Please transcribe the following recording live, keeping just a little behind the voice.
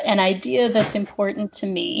An idea that's important to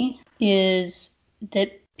me is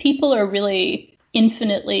that people are really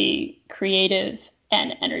infinitely creative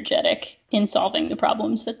and energetic in solving the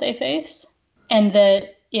problems that they face. And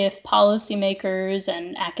that if policymakers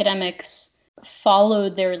and academics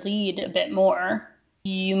followed their lead a bit more,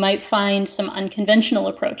 you might find some unconventional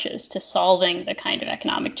approaches to solving the kind of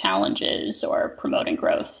economic challenges or promoting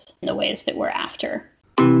growth in the ways that we're after.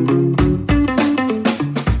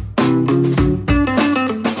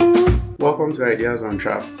 Welcome to Ideas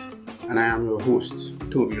Untrapped, and I am your host,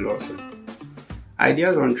 Toby Lawson.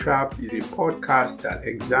 Ideas Untrapped is a podcast that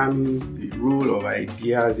examines the role of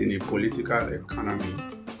ideas in a political economy.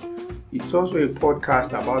 It's also a podcast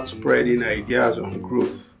about spreading ideas on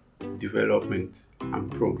growth, development,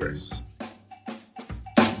 and progress.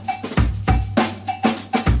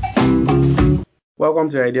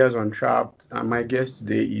 Welcome to Ideas Untrapped, and my guest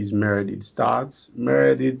today is Meredith Starts.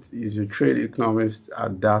 Meredith is a trade economist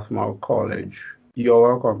at Dartmouth College. You're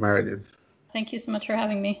welcome, Meredith. Thank you so much for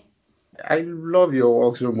having me. I love your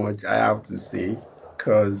work so much, I have to say,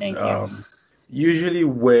 because usually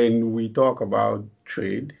when we talk about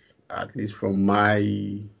trade, at least from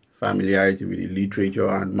my familiarity with the literature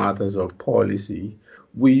and matters of policy,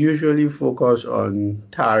 we usually focus on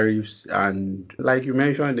tariffs and, like you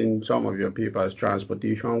mentioned in some of your papers,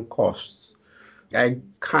 transportation costs. I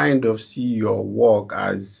kind of see your work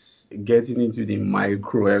as getting into the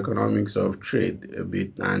microeconomics of trade a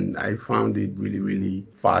bit, and I found it really, really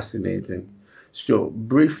fascinating. So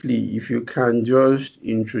briefly, if you can just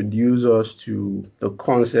introduce us to the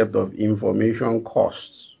concept of information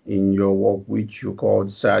costs in your work, which you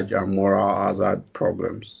called Surge and Moral Hazard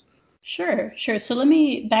Problems. Sure. So let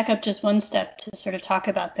me back up just one step to sort of talk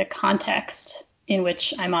about the context in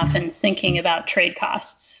which I'm often thinking about trade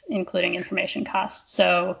costs, including information costs.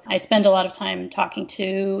 So I spend a lot of time talking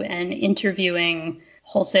to and interviewing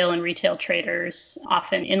wholesale and retail traders,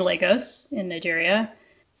 often in Lagos, in Nigeria.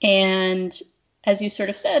 And as you sort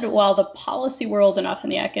of said, while the policy world and often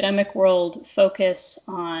the academic world focus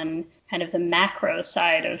on kind of the macro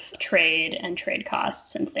side of trade and trade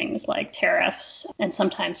costs and things like tariffs and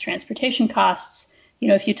sometimes transportation costs,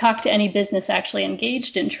 if you talk to any business actually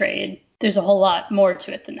engaged in trade, there's a whole lot more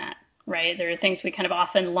to it than that, right? There are things we kind of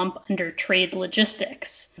often lump under trade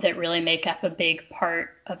logistics that really make up a big part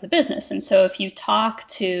of the business. And so if you talk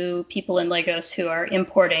to people in Lagos who are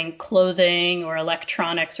importing clothing or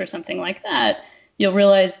electronics or something like that, you'll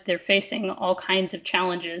realize they're facing all kinds of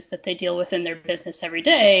challenges that they deal with in their business every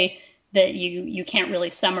day that you can't really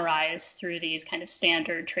summarize through these kind of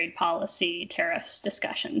standard trade policy tariffs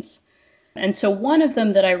discussions. And so one of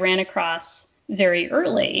them that I ran across very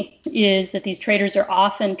early is that these traders are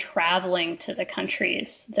often traveling to the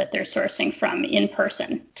countries that they're sourcing from in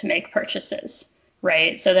person to make purchases,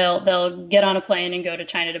 right? So they'll get on a plane and go to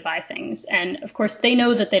China to buy things. And of course, they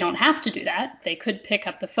know that they don't have to do that. They could pick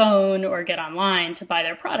up the phone or get online to buy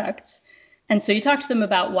their products. And so you talk to them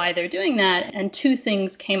about why they're doing that, and two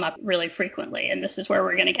things came up really frequently. And this is where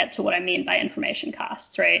we're going to get to what I mean by information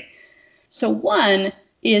costs, right? So one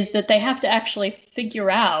is that they have to actually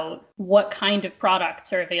figure out what kind of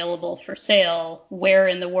products are available for sale, where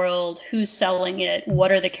in the world, who's selling it,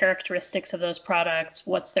 what are the characteristics of those products,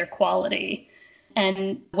 what's their quality.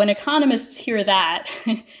 And when economists hear that,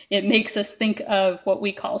 it makes us think of what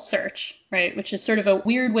we call search, right? Which is sort of a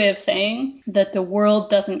weird way of saying that the world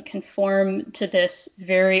doesn't conform to this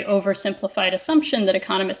very oversimplified assumption that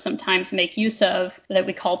economists sometimes make use of that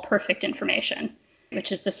we call perfect information,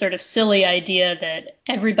 which is the sort of silly idea that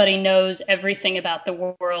everybody knows everything about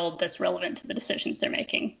the world that's relevant to the decisions they're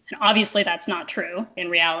making. And obviously that's not true in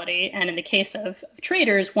reality. And in the case of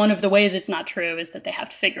traders, one of the ways it's not true is that they have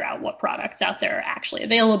to figure out what products out there are actually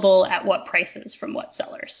available at what prices from what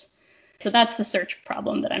sellers. So that's the search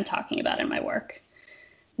problem that I'm talking about in my work.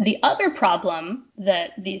 The other problem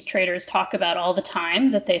that these traders talk about all the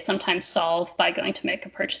time that they sometimes solve by going to make a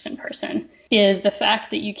purchase in person is the fact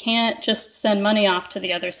that you can't just send money off to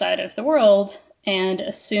the other side of the world and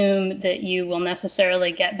assume that you will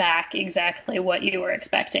necessarily get back exactly what you were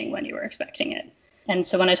expecting when you were expecting it. And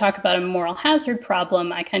so when I talk about a moral hazard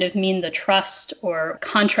problem, I kind of mean the trust or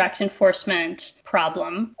contract enforcement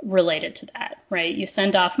problem related to that, right? You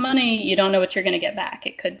send off money, you don't know what you're going to get back.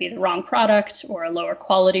 It could be the wrong product or a lower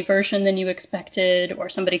quality version than you expected, or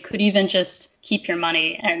somebody could even just keep your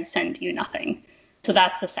money and send you nothing. So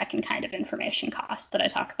that's the second kind of information cost that I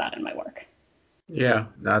talk about in my work. Yeah,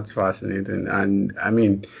 that's fascinating. And I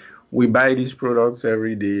mean, we buy these products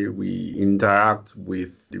every day. We interact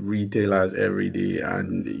with the retailers every day,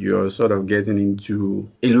 and you're sort of getting into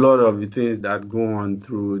a lot of the things that go on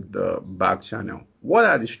through the back channel. What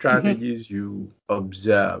are the Mm-hmm. strategies you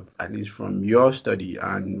observe, at least from your study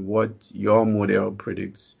and what your model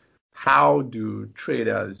predicts? How do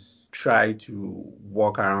traders try to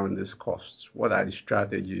work around these costs? What are the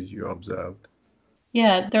strategies you observed?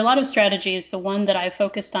 Yeah, there are a lot of strategies. The one that I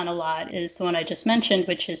focused on a lot is the one I just mentioned,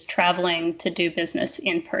 which is traveling to do business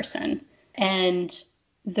in person. And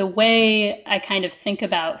the way I kind of think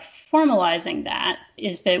about formalizing that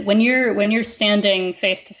is that when you're standing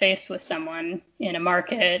face to face with someone in a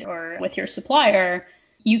market or with your supplier,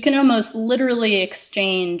 you can almost literally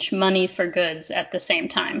exchange money for goods at the same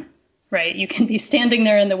time, right? You can be standing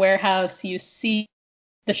there in the warehouse, you see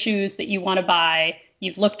the shoes that you want to buy.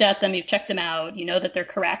 You've looked at them, you've checked them out, you know that they're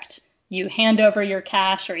correct. You hand over your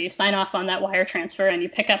cash or you sign off on that wire transfer and you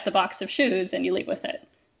pick up the box of shoes and you leave with it.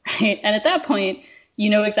 Right? And at that point, you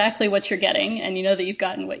know exactly what you're getting and you know that you've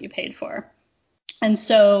gotten what you paid for. And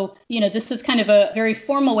so, this is kind of a very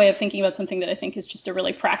formal way of thinking about something that I think is just a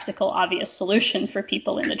really practical, obvious solution for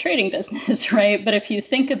people in the trading business, right? But if you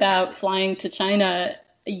think about flying to China,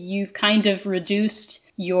 you've kind of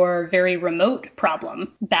reduced your very remote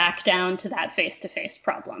problem back down to that face-to-face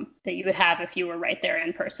problem that you would have if you were right there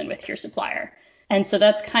in person with your supplier. And so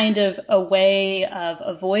that's kind of a way of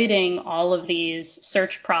avoiding all of these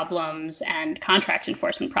search problems and contract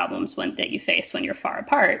enforcement problems that you face when you're far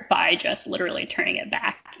apart by just literally turning it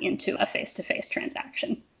back into a face-to-face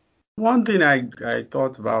transaction. One thing I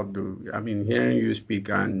thought about, hearing you speak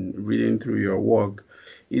and reading through your work,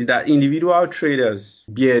 is that individual traders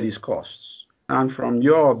bear these costs. And from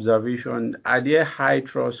your observation, are there high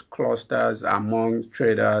trust clusters among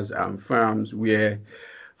traders and firms where,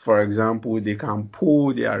 for example, they can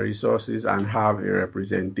pool their resources and have a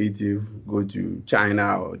representative go to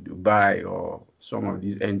China or Dubai or some of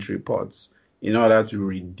these entry ports in order to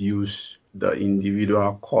reduce the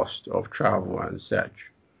individual cost of travel and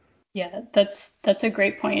such? Yeah, that's a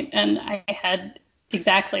great point. And I had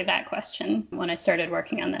exactly that question when I started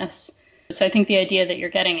working on this. So I think the idea that you're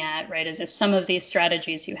getting at, right, is if some of these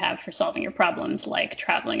strategies you have for solving your problems, like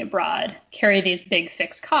traveling abroad, carry these big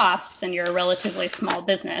fixed costs and you're a relatively small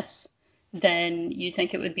business, then you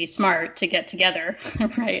think it would be smart to get together,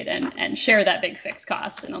 right, and share that big fixed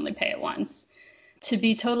cost and only pay it once. To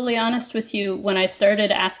be totally honest with you, when I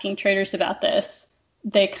started asking traders about this,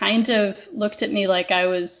 they kind of looked at me like I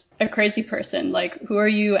was a crazy person. Like, who are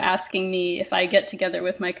you asking me if I get together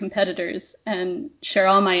with my competitors and share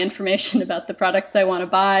all my information about the products I want to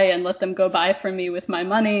buy and let them go buy from me with my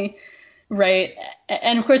money? Right.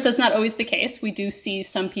 And of course, that's not always the case. We do see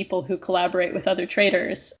some people who collaborate with other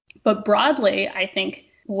traders. But broadly, I think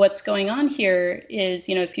what's going on here is,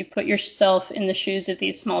 if you put yourself in the shoes of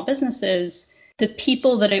these small businesses, the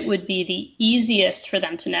people that it would be the easiest for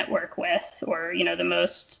them to network with, or, the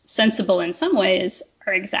most sensible in some ways,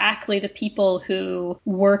 are exactly the people who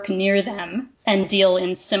work near them and deal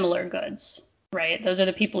in similar goods, right? Those are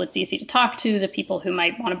the people it's easy to talk to, the people who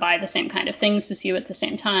might want to buy the same kind of things as you at the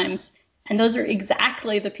same times. And those are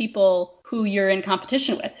exactly the people who you're in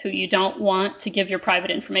competition with, who you don't want to give your private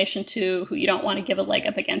information to, who you don't want to give a leg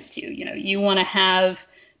up against you. You want to have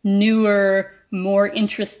newer, more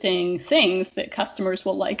interesting things that customers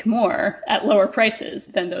will like more at lower prices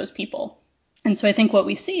than those people. And so I think what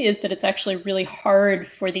we see is that it's actually really hard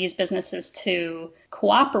for these businesses to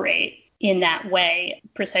cooperate in that way,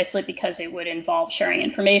 precisely because it would involve sharing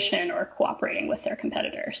information or cooperating with their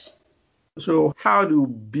competitors. So how do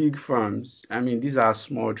big firms, these are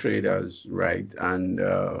small traders, right? And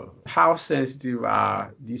how sensitive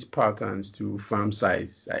are these patterns to firm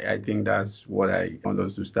size? I think that's what I want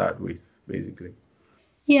us to start with, basically.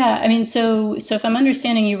 Yeah, so if I'm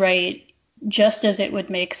understanding you right, just as it would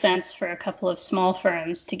make sense for a couple of small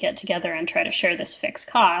firms to get together and try to share this fixed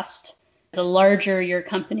cost, the larger your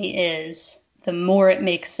company is, the more it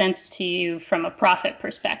makes sense to you from a profit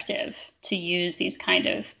perspective to use these kind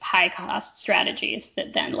of high cost strategies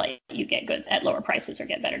that then let you get goods at lower prices or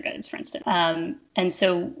get better goods, for instance. And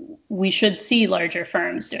so we should see larger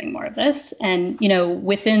firms doing more of this. And,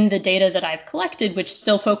 within the data that I've collected, which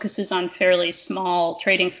still focuses on fairly small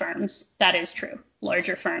trading firms, that is true.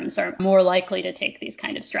 Larger firms are more likely to take these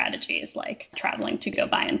kind of strategies like traveling to go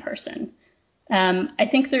buy in person. I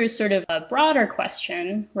think there's sort of a broader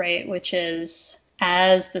question, right, which is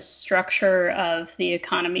as the structure of the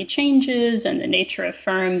economy changes and the nature of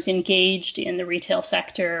firms engaged in the retail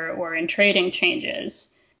sector or in trading changes,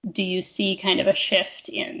 do you see kind of a shift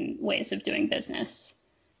in ways of doing business?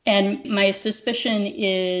 And my suspicion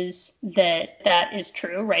is that that is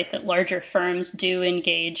true, right? That larger firms do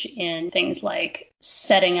engage in things like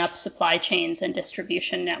setting up supply chains and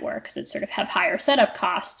distribution networks that sort of have higher setup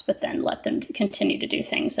costs, but then let them continue to do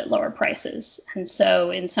things at lower prices. And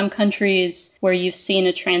so in some countries where you've seen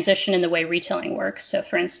a transition in the way retailing works, so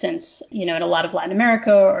for instance, in a lot of Latin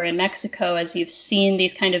America or in Mexico, as you've seen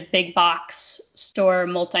these kind of big box store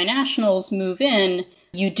multinationals move in,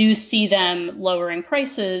 you do see them lowering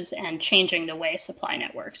prices and changing the way supply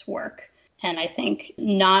networks work. And I think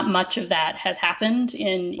not much of that has happened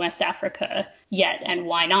in West Africa yet. And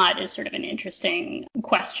why not is sort of an interesting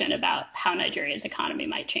question about how Nigeria's economy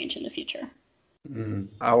might change in the future.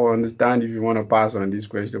 I will understand if you want to pass on this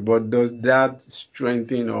question, but does that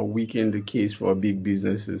strengthen or weaken the case for big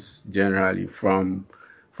businesses generally from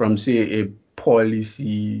say, a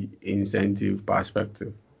policy incentive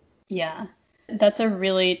perspective? Yeah. That's a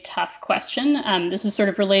really tough question. This is sort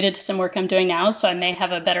of related to some work I'm doing now, so I may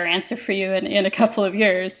have a better answer for you in a couple of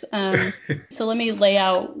years. So let me lay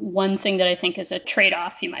out one thing that I think is a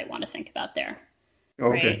trade-off you might want to think about there.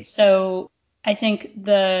 Okay. Right? So I think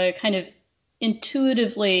the kind of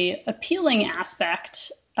intuitively appealing aspect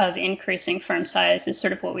of increasing firm size is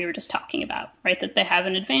sort of what we were just talking about, right? That they have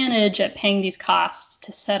an advantage at paying these costs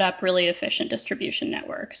to set up really efficient distribution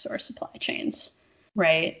networks or supply chains,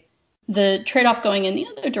 right? The trade-off going in the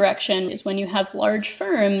other direction is when you have large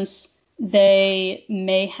firms, they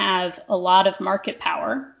may have a lot of market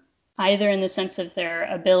power, either in the sense of their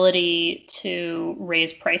ability to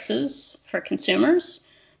raise prices for consumers,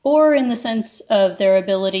 or in the sense of their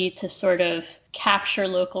ability to sort of capture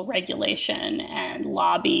local regulation and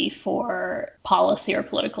lobby for policy or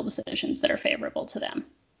political decisions that are favorable to them.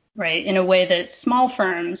 Right, in a way that small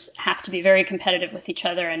firms have to be very competitive with each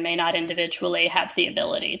other and may not individually have the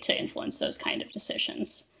ability to influence those kind of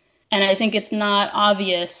decisions. And I think it's not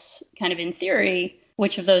obvious, kind of in theory,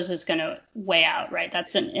 which of those is going to weigh out, right?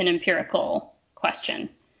 That's an empirical question.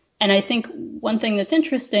 And I think one thing that's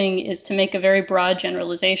interesting is to make a very broad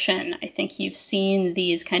generalization. I think you've seen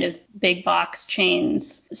these kind of big box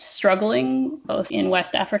chains struggling both in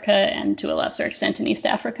West Africa and to a lesser extent in East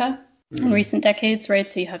Africa in recent decades, right?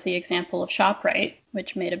 So you have the example of ShopRite,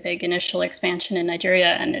 which made a big initial expansion in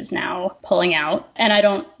Nigeria and is now pulling out. And I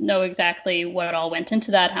don't know exactly what all went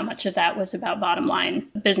into that, how much of that was about bottom line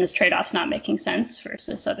business trade-offs not making sense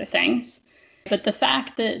versus other things. But the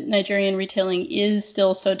fact that Nigerian retailing is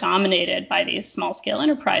still so dominated by these small-scale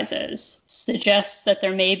enterprises suggests that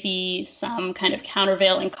there may be some kind of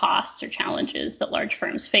countervailing costs or challenges that large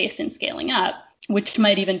firms face in scaling up, which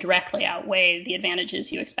might even directly outweigh the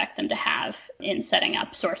advantages you expect them to have in setting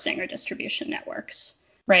up sourcing or distribution networks,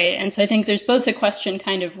 right? And so I think there's both a question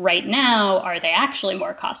kind of right now, are they actually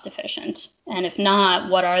more cost efficient? And if not,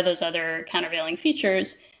 what are those other countervailing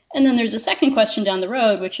features? And then there's a second question down the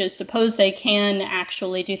road, which is suppose they can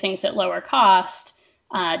actually do things at lower cost.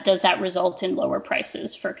 Does that result in lower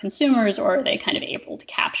prices for consumers, or are they kind of able to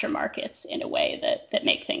capture markets in a way that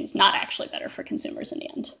make things not actually better for consumers in the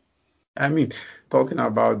end? I mean, talking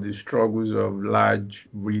about the struggles of large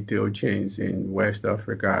retail chains in West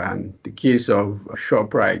Africa and the case of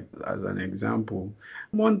ShopRite as an example,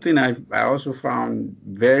 one thing I also found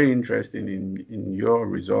very interesting in your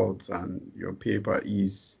results and your paper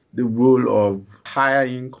is the role of higher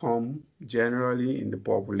income generally in the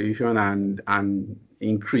population and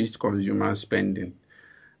increased consumer spending.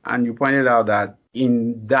 And you pointed out that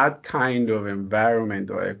in that kind of environment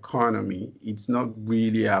or economy, it's not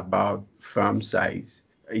really about firm size.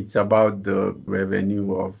 It's about the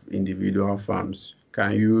revenue of individual firms.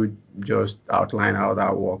 Can you just outline how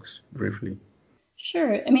that works briefly?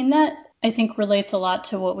 Sure. I mean, that I think relates a lot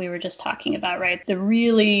to what we were just talking about, right? The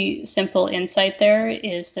really simple insight there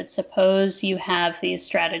is that suppose you have these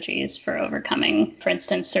strategies for overcoming, for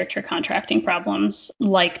instance, search or contracting problems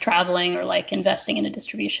like traveling or like investing in a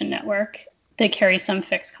distribution network. They carry some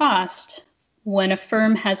fixed cost. When a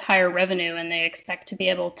firm has higher revenue and they expect to be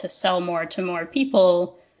able to sell more to more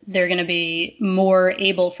people, they're going to be more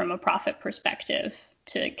able from a profit perspective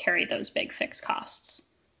to carry those big fixed costs.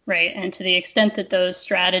 Right. And to the extent that those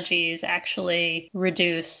strategies actually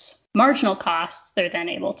reduce marginal costs, they're then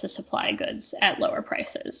able to supply goods at lower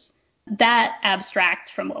prices. That abstracts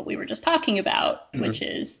from what we were just talking about, which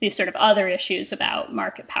is these sort of other issues about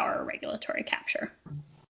market power or regulatory capture.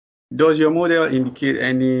 Does your model indicate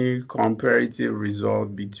any comparative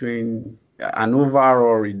result between an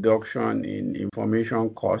overall reduction in information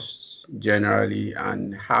costs generally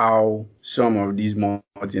and how some of these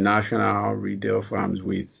multinational retail firms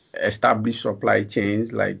with established supply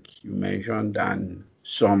chains, like you mentioned, and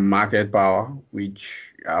some market power,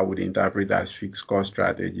 which I would interpret as fixed cost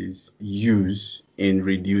strategies, use in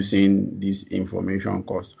reducing these information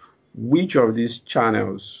costs? which of these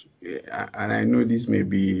channels, and I know this may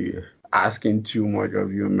be asking too much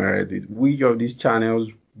of you, Meredith, which of these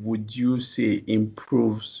channels would you say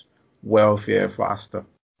improves welfare faster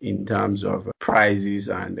in terms of prices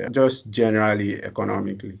and just generally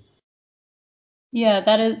economically? Yeah,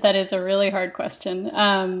 that is a really hard question.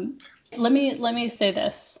 Let me say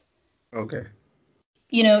this. Okay.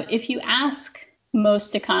 If you ask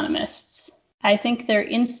most economists, I think their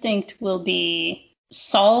instinct will be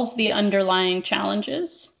solve the underlying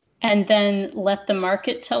challenges and then let the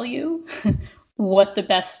market tell you what the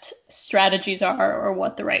best strategies are or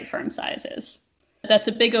what the right firm size is. That's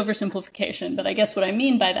a big oversimplification, but I guess what I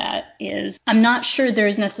mean by that is I'm not sure there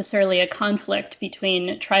is necessarily a conflict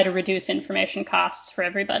between try to reduce information costs for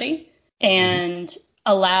everybody and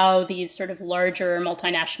allow these sort of larger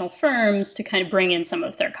multinational firms to kind of bring in some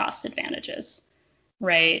of their cost advantages,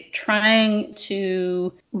 right? Trying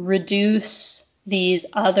to reduce these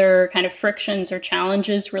other kind of frictions or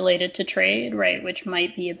challenges related to trade, right? Which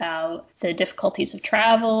might be about the difficulties of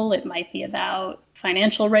travel. It might be about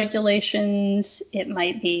financial regulations. It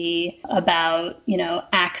might be about,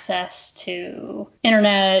 access to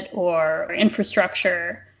internet or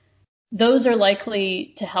infrastructure. Those are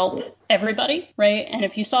likely to help everybody, right? And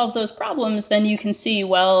if you solve those problems, then you can see,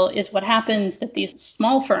 well, is what happens that these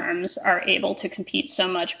small firms are able to compete so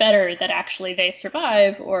much better that actually they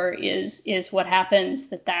survive, or is what happens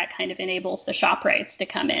that kind of enables the ShopRites to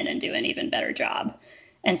come in and do an even better job?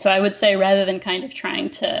 And so I would say rather than kind of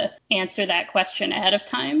trying to answer that question ahead of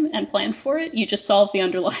time and plan for it, you just solve the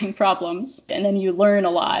underlying problems and then you learn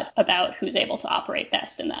a lot about who's able to operate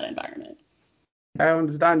best in that environment. I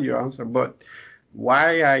understand your answer, but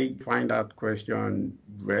why I find that question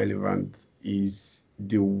relevant is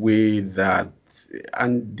the way that,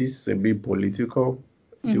 and this is a bit political,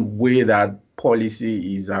 the way that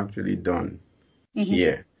policy is actually done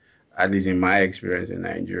here, at least in my experience in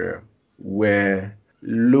Nigeria, where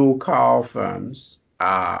local firms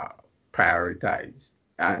are prioritized.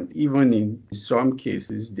 And even in some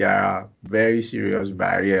cases, there are very serious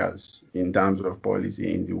barriers in terms of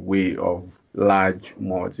policy in the way of large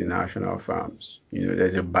multinational firms.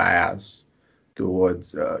 There's a bias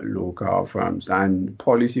towards local firms, and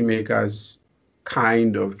policymakers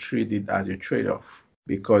kind of treat it as a trade-off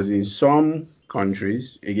because in some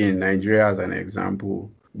countries, again, Nigeria as an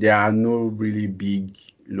example, there are no really big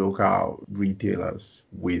local retailers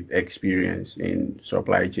with experience in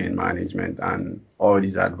supply chain management and all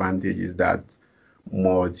these advantages that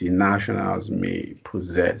multinationals may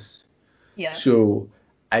possess. Yeah. So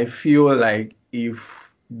I feel like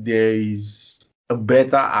if there is a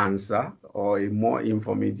better answer or a more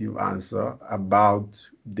informative answer about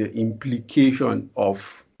the implication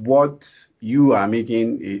of what you are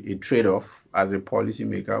making a trade-off as a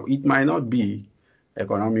policymaker, it might not be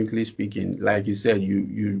economically speaking. Like you said,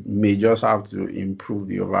 you may just have to improve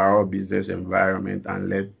the overall business environment and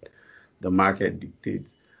let the market dictate.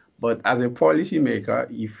 But as a policymaker,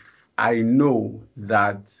 if I know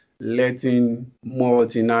that letting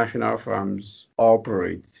multinational firms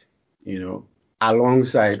operate,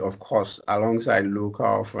 alongside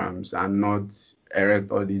local firms and not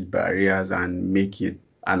erect all these barriers and make it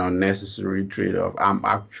an unnecessary trade-off, I'm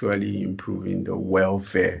actually improving the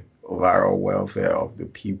overall welfare of the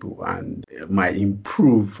people, and it might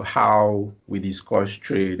improve how we discuss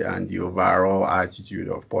trade and the overall attitude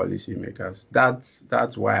of policymakers.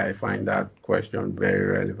 That's why I find that question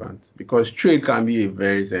very relevant, because trade can be a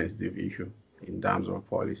very sensitive issue in terms of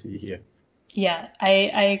policy here. Yeah,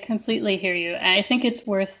 I completely hear you. And I think it's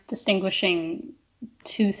worth distinguishing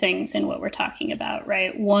two things in what we're talking about,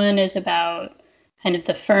 right? One is about kind of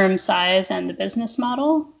the firm size and the business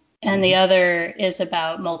model, and the other is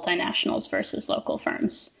about multinationals versus local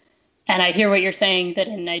firms. And I hear what you're saying, that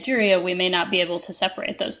in Nigeria, we may not be able to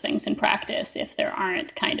separate those things in practice if there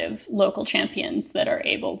aren't kind of local champions that are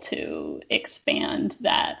able to expand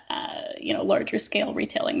that, larger scale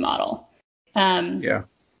retailing model. Yeah.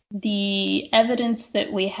 The evidence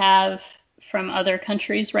that we have from other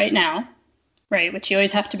countries right now, right, which you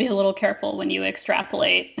always have to be a little careful when you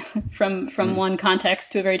extrapolate from one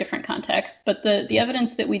context to a very different context. But the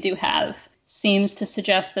evidence that we do have seems to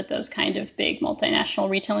suggest that those kind of big multinational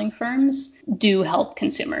retailing firms do help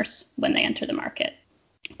consumers when they enter the market.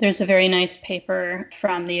 There's a very nice paper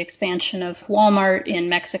from the expansion of Walmart in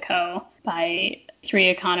Mexico by 3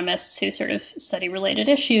 economists who sort of study related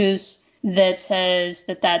issues that says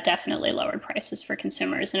that definitely lowered prices for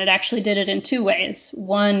consumers. And it actually did it in 2 ways.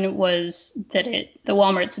 One was that the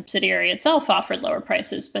Walmart subsidiary itself offered lower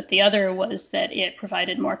prices, but the other was that it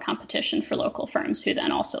provided more competition for local firms who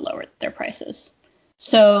then also lowered their prices.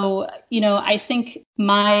 So, I think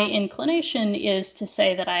my inclination is to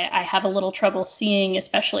say that I have a little trouble seeing,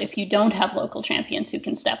 especially if you don't have local champions who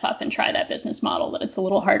can step up and try that business model, that it's a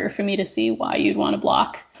little harder for me to see why you'd want to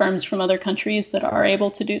block firms from other countries that are able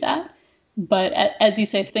to do that. But as you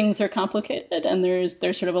say, things are complicated, and there's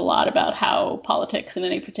sort of a lot about how politics in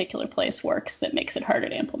any particular place works that makes it harder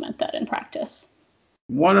to implement that in practice.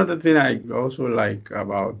 One of the things I also like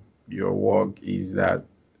about your work is that,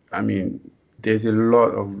 I mean, there's a lot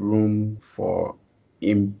of room for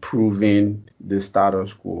improving the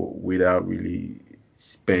status quo without really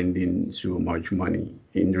spending so much money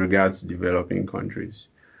in regards to developing countries.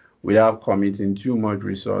 Without committing too much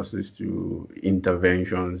resources to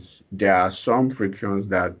interventions, there are some frictions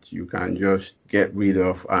that you can just get rid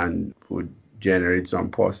of and would generate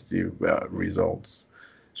some positive results.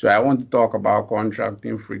 So I want to talk about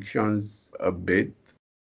contracting frictions a bit.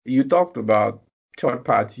 You talked about third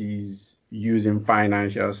parties using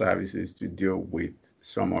financial services to deal with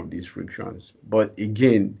some of these frictions. But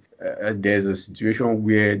again, there's a situation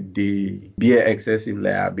where they bear excessive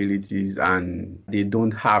liabilities and they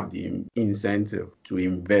don't have the incentive to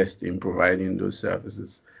invest in providing those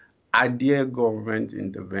services. Are there government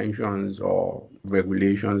interventions or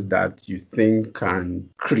regulations that you think can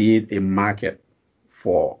create a market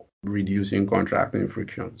for reducing contracting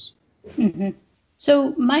frictions? Mm-hmm.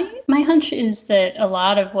 So my hunch is that a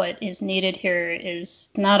lot of what is needed here is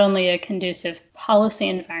not only a conducive policy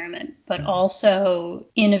environment, but also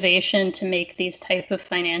innovation to make these type of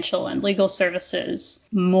financial and legal services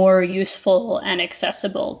more useful and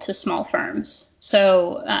accessible to small firms.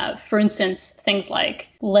 So, for instance, things like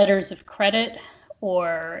letters of credit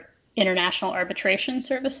or international arbitration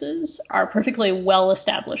services are perfectly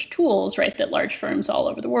well-established tools, right, that large firms all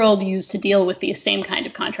over the world use to deal with these same kind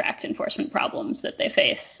of contract enforcement problems that they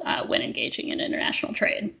face when engaging in international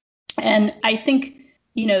trade. And I think,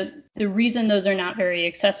 the reason those are not very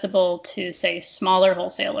accessible to, say, smaller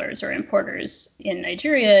wholesalers or importers in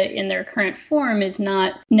Nigeria in their current form is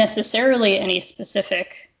not necessarily any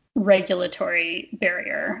specific regulatory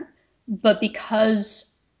barrier, but because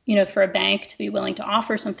for a bank to be willing to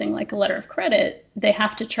offer something like a letter of credit, they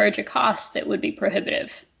have to charge a cost that would be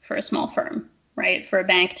prohibitive for a small firm, right? For a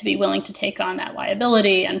bank to be willing to take on that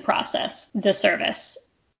liability and process the service.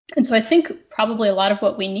 And so I think probably a lot of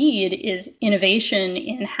what we need is innovation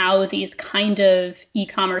in how these kind of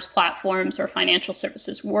e-commerce platforms or financial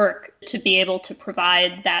services work to be able to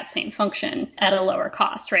provide that same function at a lower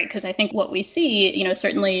cost, right? Because I think what we see,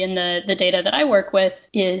 certainly in the data that I work with,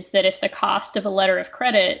 is that if the cost of a letter of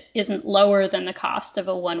credit isn't lower than the cost of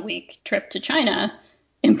a 1-week trip to China,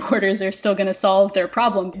 importers are still going to solve their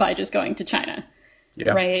problem by just going to China,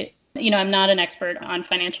 right? I'm not an expert on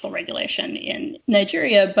financial regulation in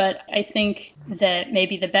Nigeria, but I think that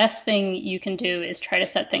maybe the best thing you can do is try to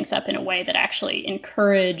set things up in a way that actually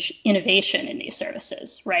encourage innovation in these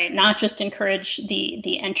services, right? Not just encourage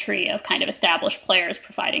the entry of kind of established players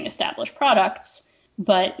providing established products,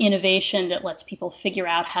 but innovation that lets people figure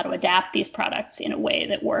out how to adapt these products in a way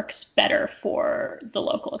that works better for the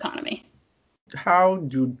local economy. How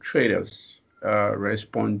do traders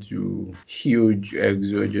respond to huge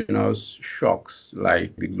exogenous shocks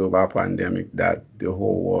like the global pandemic that the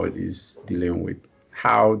whole world is dealing with?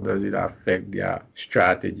 How does it affect their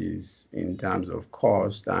strategies in terms of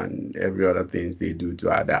cost and every other things they do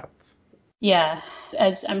to adapt? Yeah,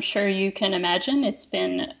 as I'm sure you can imagine, it's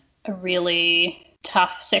been a really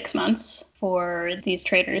tough 6 months for these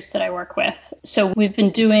traders that I work with. So we've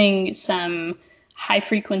been doing some high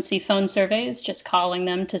frequency phone surveys, just calling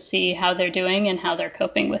them to see how they're doing and how they're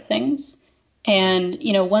coping with things. And,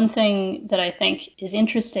 one thing that I think is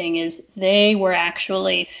interesting is they were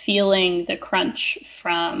actually feeling the crunch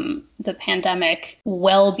from the pandemic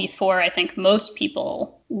well before I think most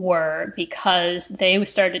people were, because they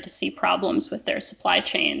started to see problems with their supply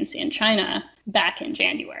chains in China back in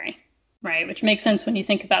January. Right, which makes sense when you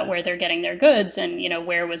think about where they're getting their goods and,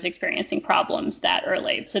 where was experiencing problems that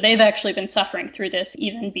early. So they've actually been suffering through this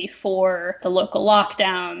even before the local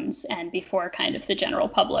lockdowns and before kind of the general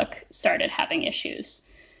public started having issues.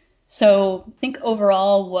 So I think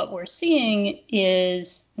overall what we're seeing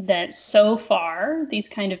is that so far these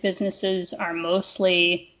kind of businesses are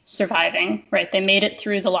mostly surviving, right? They made it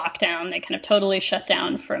through the lockdown. They kind of totally shut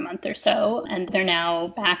down for a month or so, and they're now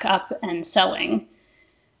back up and selling.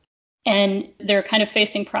 And they're kind of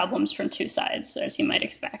facing problems from two sides, as you might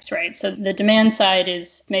expect, right? So the demand side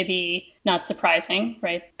is maybe not surprising,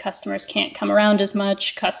 right? Customers can't come around as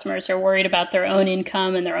much. Customers are worried about their own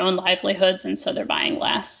income and their own livelihoods, and so they're buying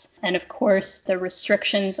less. And of course, the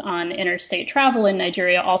restrictions on interstate travel in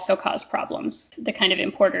Nigeria also cause problems. The kind of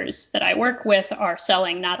importers that I work with are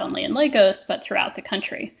selling not only in Lagos, but throughout the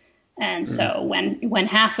country. And so when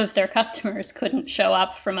half of their customers couldn't show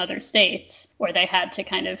up from other states, or they had to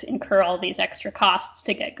kind of incur all these extra costs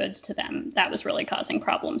to get goods to them, that was really causing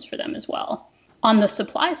problems for them as well. On the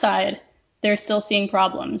supply side, they're still seeing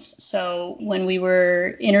problems. So when we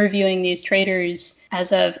were interviewing these traders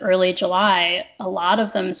as of early July, a lot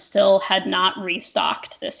of them still had not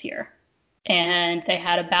restocked this year. And they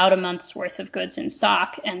had about a month's worth of goods in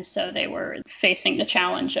stock. And so they were facing the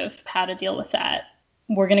challenge of how to deal with that.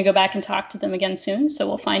 We're going to go back and talk to them again soon, so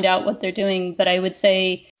we'll find out what they're doing. But I would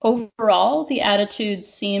say overall, the attitude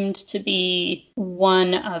seemed to be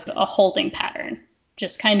one of a holding pattern,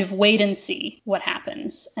 just kind of wait and see what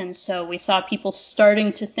happens. And so we saw people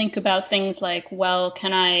starting to think about things like, well,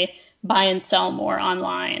 can I buy and sell more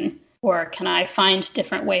online? Or can I find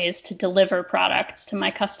different ways to deliver products to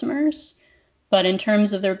my customers? But in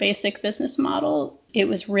terms of their basic business model, it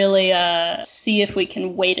was really a see if we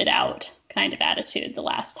can wait it out kind of attitude the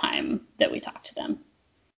last time that we talked to them.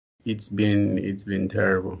 It's been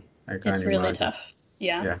terrible. I can't It's really imagine. tough.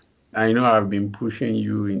 Yeah. I know I've been pushing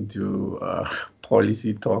you into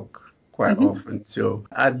policy talk quite often. So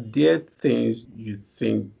are there things you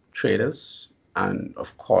think traders, and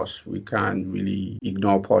of course we can't really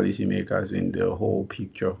ignore policymakers in the whole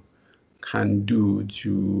picture, can do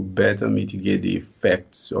to better mitigate the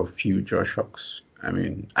effects of future shocks? I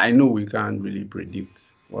mean, I know we can't really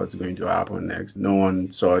predict what's going to happen next. No one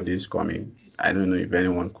saw this coming. I don't know if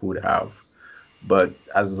anyone could have. But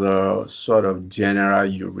as a sort of general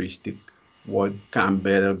heuristic, what can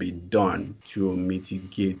better be done to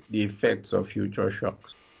mitigate the effects of future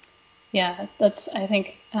shocks? Yeah, that's, I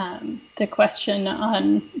think, the question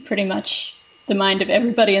on pretty much the mind of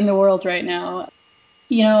everybody in the world right now.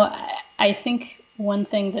 You know, I think one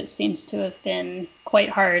thing that seems to have been quite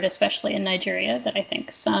hard, especially in Nigeria, that I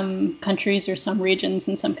think some countries or some regions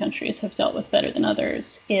in some countries have dealt with better than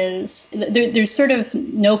others, is there's sort of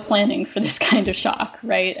no planning for this kind of shock,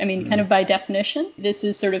 right? I mean, kind of by definition, this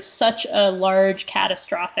is sort of such a large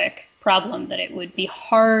catastrophic problem that it would be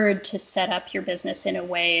hard to set up your business in a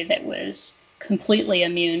way that was completely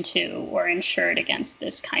immune to or insured against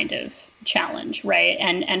this kind of challenge, right?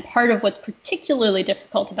 And part of what's particularly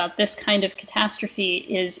difficult about this kind of catastrophe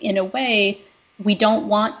is, in a way, we don't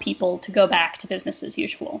want people to go back to business as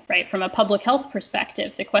usual, right? From a public health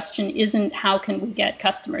perspective, the question isn't how can we get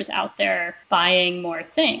customers out there buying more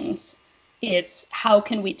things. It's how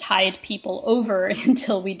can we tide people over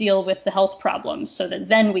until we deal with the health problems so that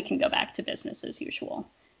then we can go back to business as usual.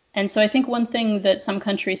 And so I think one thing that some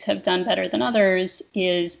countries have done better than others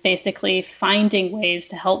is basically finding ways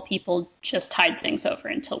to help people just tide things over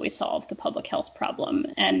until we solve the public health problem.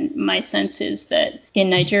 And my sense is that in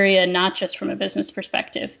Nigeria, not just from a business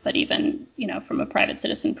perspective, but even, from a private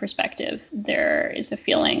citizen perspective, there is a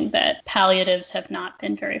feeling that palliatives have not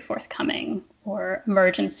been very forthcoming, or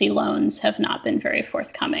emergency loans have not been very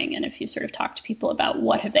forthcoming. And if you sort of talk to people about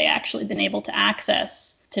what have they actually been able to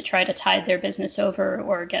access to try to tide their business over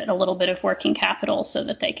or get a little bit of working capital so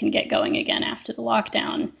that they can get going again after the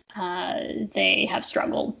lockdown, they have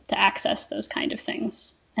struggled to access those kind of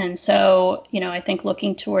things. And so, I think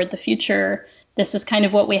looking toward the future, this is kind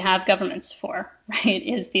of what we have governments for, right?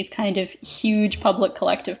 Is these kind of huge public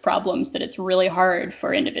collective problems that it's really hard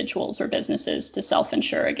for individuals or businesses to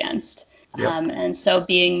self-insure against. Yep. And so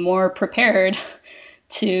being more prepared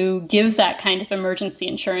to give that kind of emergency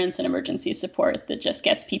insurance and emergency support that just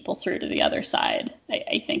gets people through to the other side,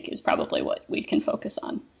 I think is probably what we can focus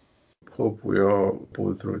on. Hope we all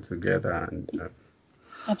pull through together. And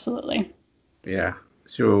Absolutely. Yeah.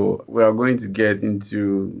 So we are going to get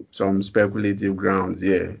into some speculative grounds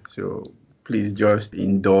here. So please just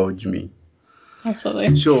indulge me.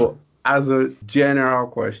 Absolutely. So as a general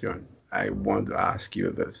question, I want to ask you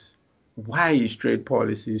this. Why is trade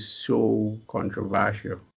policy so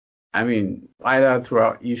controversial? I mean, either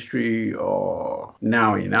throughout history or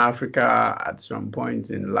now in Africa, at some point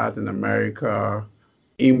in Latin America,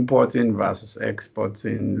 importing versus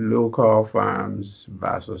exporting, local farms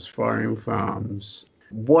versus foreign farms.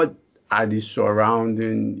 What are the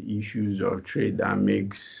surrounding issues of trade that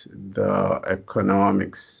makes the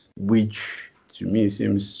economics, which to me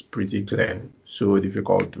seems pretty clear, so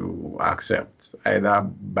difficult to accept, either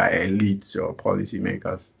by elites or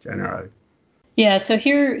policymakers generally? Yeah, so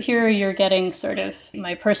here you're getting sort of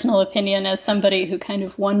my personal opinion as somebody who kind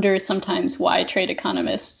of wonders sometimes why trade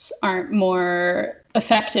economists aren't more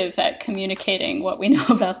effective at communicating what we know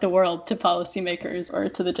about the world to policymakers or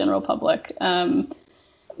to the general public.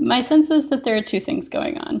 My sense is that there are two things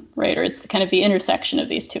going on, right? Or it's kind of the intersection of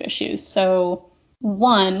these two issues. So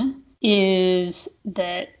one is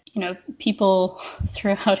that, people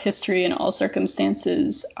throughout history in all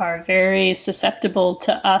circumstances are very susceptible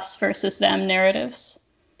to us versus them narratives.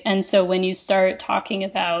 And so when you start talking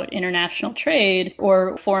about international trade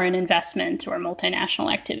or foreign investment or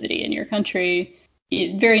multinational activity in your country,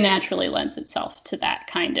 it very naturally lends itself to that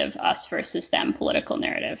kind of us versus them political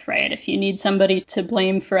narrative, right? If you need somebody to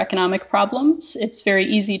blame for economic problems, it's very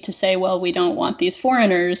easy to say, well, we don't want these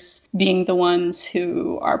foreigners being the ones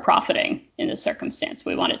who are profiting in this circumstance.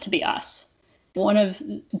 We want it to be us. One of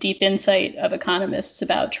deep insight of economists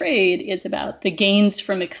about trade is about the gains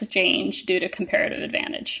from exchange due to comparative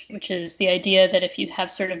advantage, which is the idea that if you have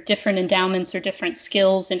sort of different endowments or different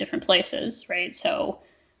skills in different places, right? So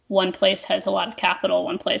one place has a lot of capital,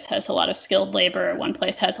 one place has a lot of skilled labor, one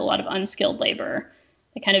place has a lot of unskilled labor.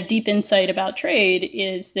 The kind of deep insight about trade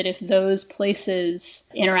is that if those places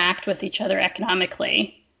interact with each other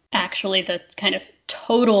economically, actually the kind of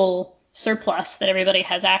total surplus that everybody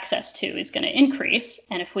has access to is going to increase.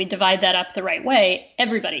 And if we divide that up the right way,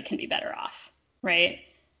 everybody can be better off, right?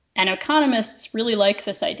 And economists really like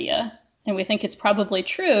this idea, and we think it's probably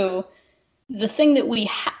true. The thing that we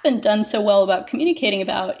haven't done so well about communicating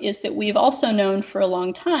about is that we've also known for a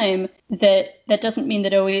long time that that doesn't mean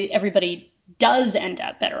that everybody does end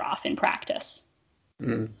up better off in practice,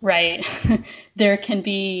 right? There can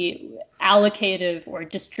be allocative or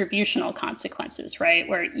distributional consequences, right?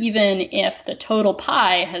 Where even if the total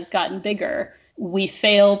pie has gotten bigger, we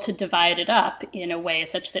fail to divide it up in a way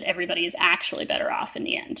such that everybody is actually better off in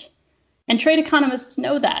the end. And trade economists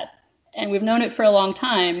know that, and we've known it for a long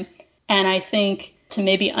time. And I think to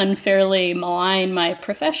maybe unfairly malign my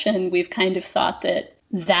profession, we've kind of thought that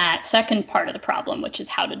that second part of the problem, which is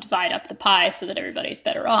how to divide up the pie so that everybody's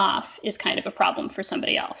better off, is kind of a problem for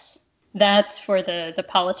somebody else. That's for the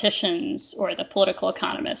politicians or the political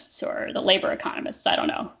economists or the labor economists, I don't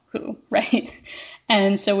know who, right?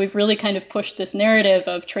 And so we've really kind of pushed this narrative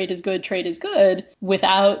of trade is good,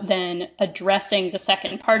 without then addressing the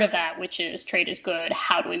second part of that, which is trade is good,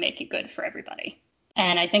 how do we make it good for everybody?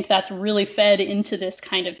 And I think that's really fed into this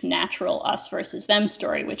kind of natural us versus them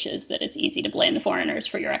story, which is that it's easy to blame the foreigners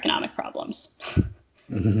for your economic problems.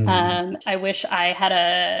 I wish I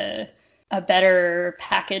had a better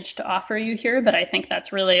package to offer you here, but I think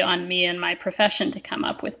that's really on me and my profession to come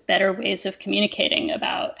up with better ways of communicating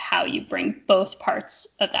about how you bring both parts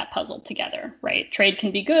of that puzzle together, right? Trade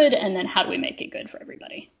can be good, and then how do we make it good for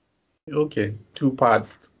everybody? Okay, two-part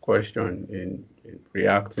question in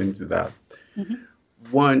reacting to that. Mm-hmm.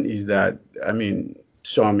 One is that,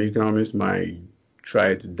 some economists might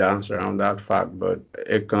try to dance around that fact, but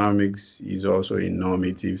economics is also a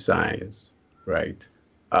normative science, right?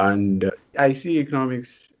 And I see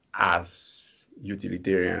economics as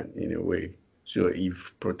utilitarian in a way. So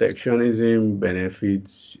if protectionism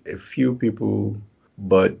benefits a few people,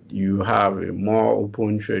 but you have a more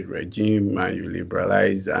open trade regime and you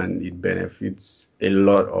liberalize and it benefits a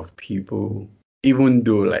lot of people, even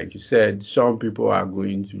though, like you said, some people are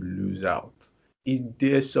going to lose out. Is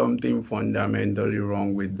there something fundamentally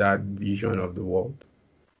wrong with that vision of the world?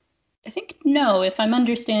 I think no. If I'm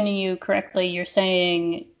understanding you correctly, you're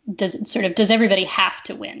saying does everybody have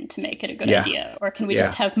to win to make it a good idea, or can we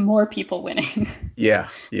just have more people winning? Yeah,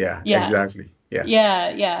 exactly.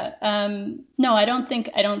 No, I don't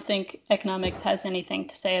think economics has anything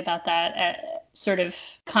to say about that. Sort of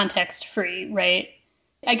context free, right?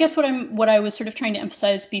 I guess what I was sort of trying to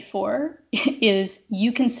emphasize before is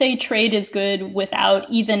you can say trade is good without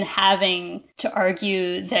even having to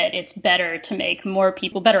argue that it's better to make more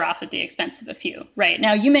people better off at the expense of a few, right?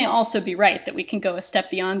 Now, you may also be right that we can go a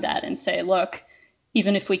step beyond that and say, look,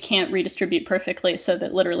 even if we can't redistribute perfectly so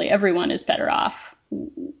that literally everyone is better off,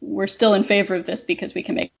 we're still in favor of this because we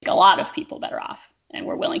can make a lot of people better off, and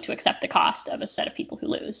we're willing to accept the cost of a set of people who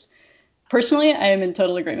lose. Personally, I am in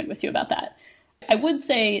total agreement with you about that. I would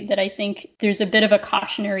say that I think there's a bit of a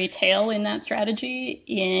cautionary tale in that strategy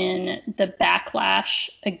in the backlash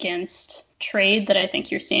against trade that I think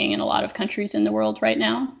you're seeing in a lot of countries in the world right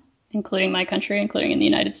now, including my country, including in the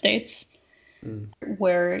United States,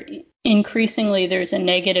 where increasingly there's a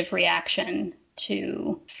negative reaction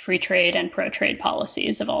to free trade and pro-trade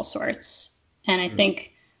policies of all sorts. And I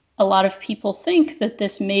think a lot of people think that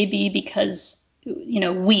this may be because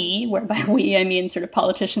we, whereby we I mean sort of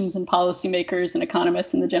politicians and policymakers and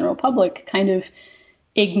economists and the general public, kind of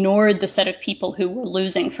ignored the set of people who were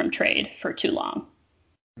losing from trade for too long.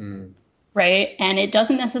 Mm. Right. And it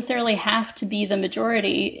doesn't necessarily have to be the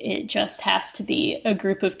majority. It just has to be a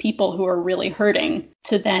group of people who are really hurting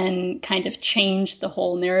to then kind of change the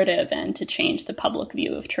whole narrative and to change the public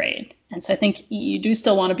view of trade. And so I think you do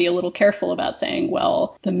still want to be a little careful about saying,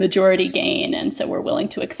 well, the majority gain, and so we're willing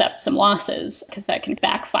to accept some losses, because that can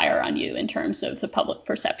backfire on you in terms of the public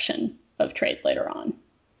perception of trade later on.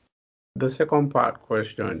 The second part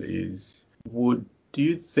question is, do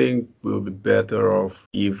you think we'll be better off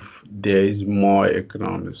if there is more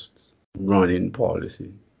economists running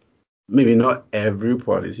policy? Maybe not every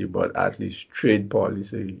policy, but at least trade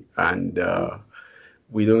policy. And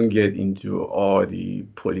we don't get into all the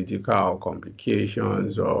political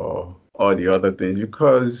complications or all the other things,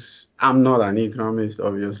 because I'm not an economist,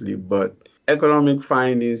 obviously, but economic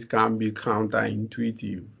findings can be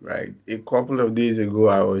counterintuitive, right? A couple of days ago,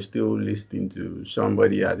 I was still listening to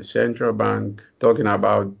somebody at the central bank talking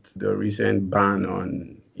about the recent ban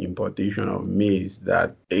on importation of maize,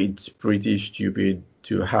 that it's pretty stupid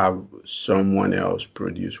to have someone else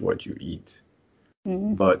produce what you eat.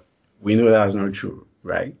 Mm-hmm. But we know that's not true,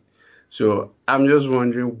 right? So I'm just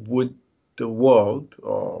wondering, would the world,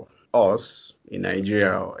 or us in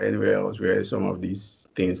Nigeria or anywhere else where some of these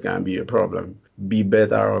things can be a problem, be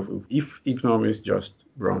better off if economists just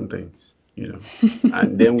run things,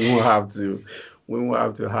 and then we won't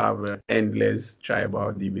have to have endless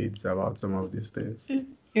tribal debates about some of these things.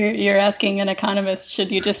 You're asking an economist,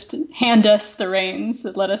 should you just hand us the reins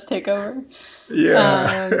and let us take over?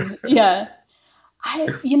 Yeah. Yeah.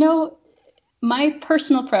 My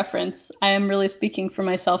personal preference, I am really speaking for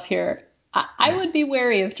myself here, I would be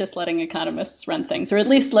wary of just letting economists run things, or at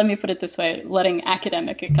least, let me put it this way, letting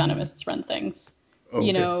academic economists run things.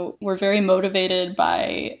 Okay. We're very motivated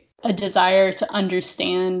by a desire to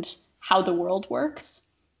understand how the world works.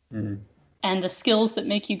 Mm-hmm. And the skills that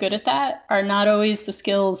make you good at that are not always the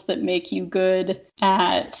skills that make you good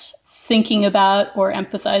at thinking about or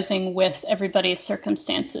empathizing with everybody's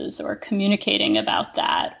circumstances, or communicating about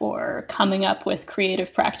that, or coming up with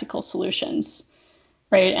creative, practical solutions.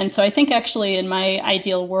 Right. And so I think actually in my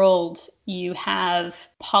ideal world, you have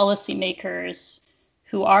policymakers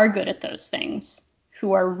who are good at those things,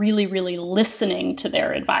 who are really, really listening to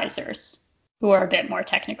their advisors, who are a bit more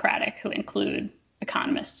technocratic, who include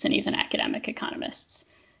economists and even academic economists.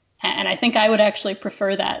 And I think I would actually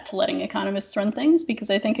prefer that to letting economists run things, because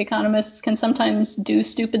I think economists can sometimes do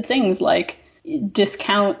stupid things like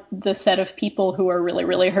discount the set of people who are really,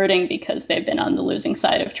 really hurting because they've been on the losing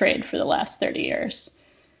side of trade for the last 30 years.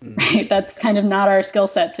 Right? That's kind of not our skill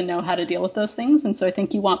set to know how to deal with those things. And so I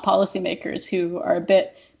think you want policymakers who are a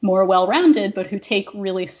bit more well-rounded, but who take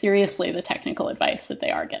really seriously the technical advice that they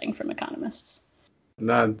are getting from economists.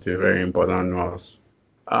 That's a very important nuance.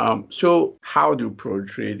 So how do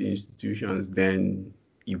pro-trade institutions then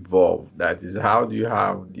evolve? That is, how do you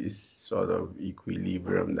have this sort of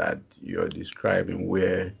equilibrium that you're describing,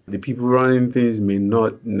 where the people running things may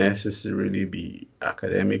not necessarily be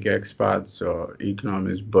academic experts or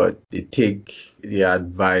economists, but they take the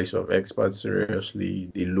advice of experts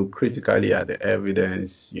seriously, they look critically at the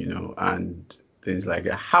evidence, and things like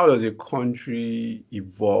that. How does a country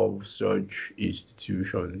evolve such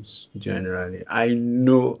institutions generally? I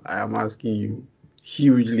know I am asking you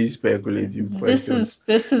hugely speculative questions.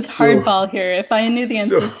 This is hardball here. If I knew the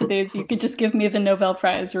answers to these, you could just give me the Nobel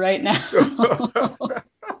Prize right now.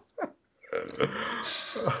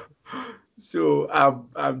 So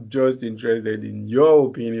I'm just interested in your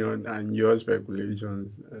opinion and your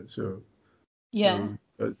speculations. Yeah.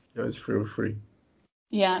 Just feel free.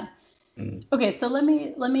 Yeah. Okay, so let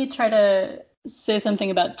me try to say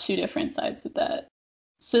something about two different sides of that.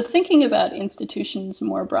 So thinking about institutions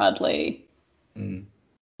more broadly,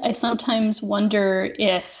 I sometimes wonder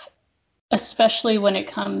if, especially when it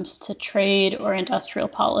comes to trade or industrial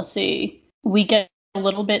policy, we get a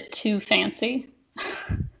little bit too fancy.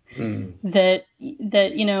 That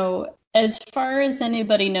as far as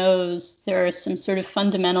anybody knows, there are some sort of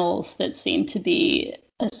fundamentals that seem to be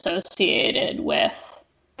associated with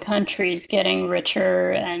countries getting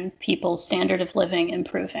richer and people's standard of living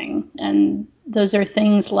improving. And those are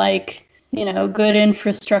things like, good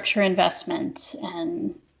infrastructure investment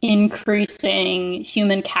and increasing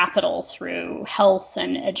human capital through health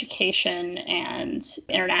and education and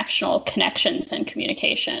international connections and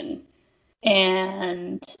communication,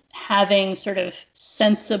 and having sort of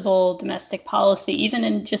sensible domestic policy, even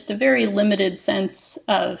in just a very limited sense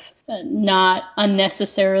of not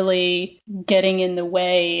unnecessarily getting in the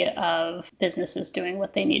way of businesses doing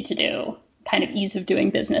what they need to do. Kind of ease of doing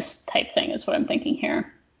business type thing is what I'm thinking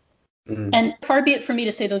here. And far be it for me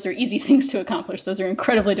to say those are easy things to accomplish. Those are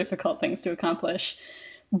incredibly difficult things to accomplish.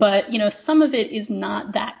 But, some of it is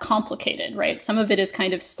not that complicated, right? Some of it is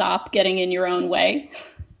kind of stop getting in your own way.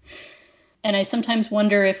 And I sometimes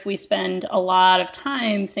wonder if we spend a lot of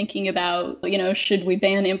time thinking about, should we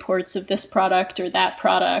ban imports of this product or that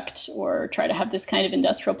product, or try to have this kind of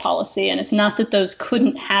industrial policy? And it's not that those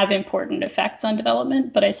couldn't have important effects on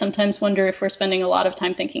development, but I sometimes wonder if we're spending a lot of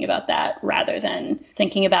time thinking about that rather than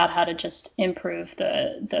thinking about how to just improve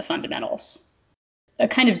the fundamentals. A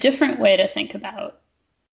kind of different way to think about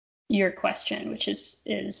your question, which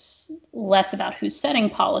is less about who's setting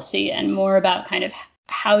policy and more about kind of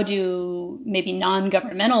how do maybe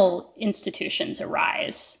non-governmental institutions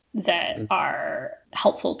arise that are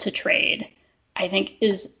helpful to trade, I think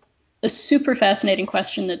is a super fascinating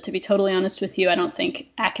question that, to be totally honest with you, I don't think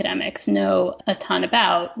academics know a ton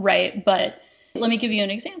about, right? But let me give you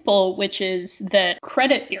an example, which is that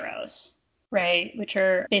credit bureaus, right, which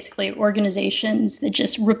are basically organizations that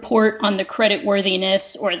just report on the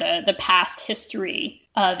creditworthiness or the past history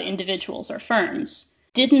of individuals or firms,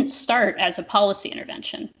 didn't start as a policy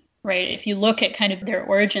intervention, right? If you look at kind of their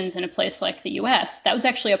origins in a place like the US, that was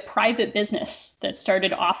actually a private business that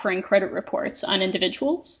started offering credit reports on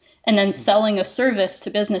individuals and then selling a service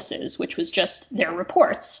to businesses, which was just their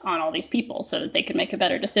reports on all these people so that they could make a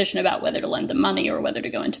better decision about whether to lend them money or whether to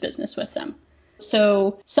go into business with them.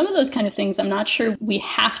 So some of those kind of things, I'm not sure we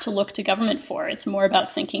have to look to government for. It's more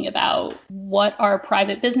about thinking about what are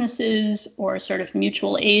private businesses or sort of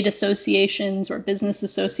mutual aid associations or business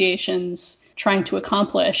associations trying to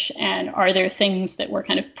accomplish, and are there things that we're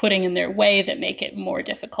kind of putting in their way that make it more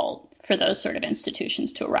difficult for those sort of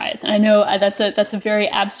institutions to arise? And I know that's a very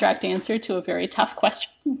abstract answer to a very tough question.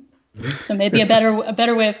 So maybe a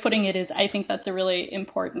better way of putting it is I think that's a really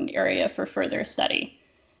important area for further study.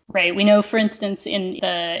 Right. We know, for instance, in the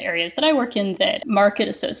areas that I work in, that market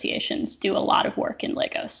associations do a lot of work in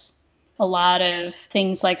Lagos. A lot of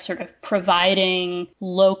things like sort of providing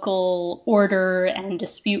local order and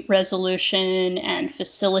dispute resolution and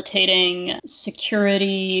facilitating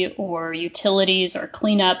security or utilities or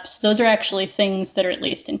cleanups. Those are actually things that are at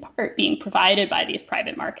least in part being provided by these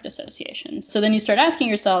private market associations. So then you start asking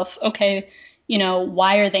yourself, okay,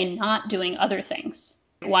 why are they not doing other things?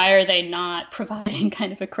 Why are they not providing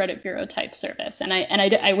kind of a credit bureau type service? And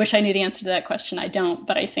I wish I knew the answer to that question. I don't,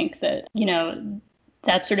 but I think that,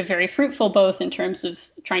 that's sort of very fruitful, both in terms of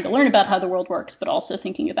trying to learn about how the world works, but also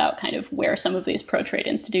thinking about kind of where some of these pro-trade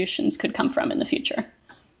institutions could come from in the future.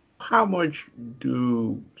 How much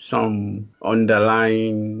do some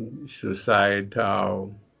underlying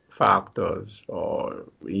societal factors or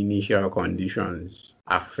initial conditions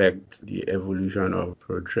affect the evolution of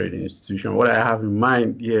pro-trade institution? What I have in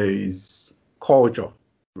mind here is culture,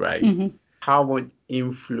 right? Mm-hmm. How much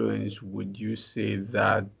influence would you say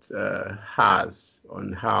that has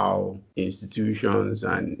on how institutions,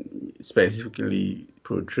 and specifically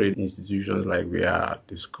pro-trade institutions like we are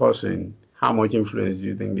discussing, how much influence do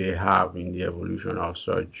you think they have in the evolution of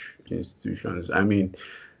such institutions? I mean,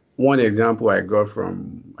 one example I got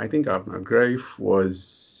from, I think, of Maghreb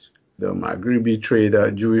was the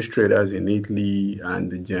Maghrebi Jewish traders in Italy and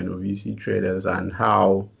the Genovese traders, and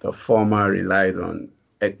how the former relied on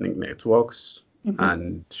ethnic networks, mm-hmm.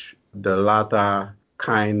 and the latter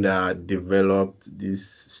kind of developed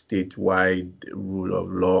this statewide rule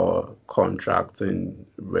of law contracting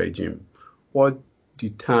regime. What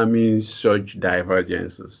determines such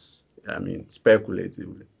divergences? I mean,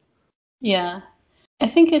 speculatively. Yeah. I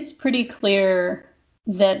think it's pretty clear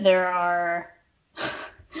that there are,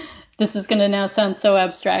 this is going to now sound so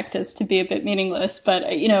abstract as to be a bit meaningless, but,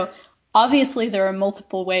 obviously there are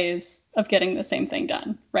multiple ways of getting the same thing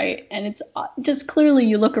done, right? And it's just clearly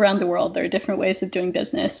you look around the world, there are different ways of doing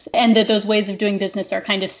business, and that those ways of doing business are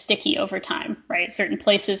kind of sticky over time, right? Certain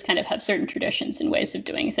places kind of have certain traditions and ways of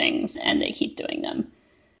doing things, and they keep doing them.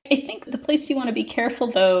 I think the place you want to be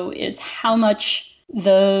careful, though, is how much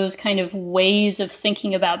those kind of ways of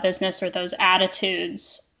thinking about business or those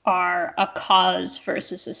attitudes are a cause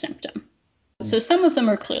versus a symptom. So some of them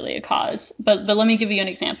are clearly a cause, but let me give you an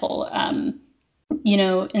example.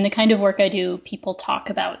 In the kind of work I do, people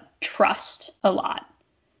talk about trust a lot,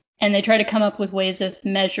 and they try to come up with ways of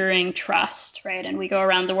measuring trust, right? And we go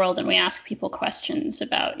around the world and we ask people questions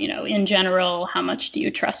about, in general, how much do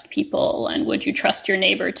you trust people? And would you trust your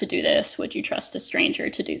neighbor to do this? Would you trust a stranger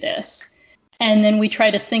to do this? And then we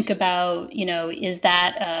try to think about, is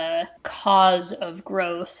that a cause of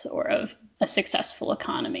growth or of a successful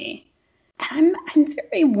economy? I'm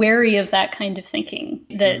very wary of that kind of thinking,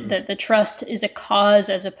 that the trust is a cause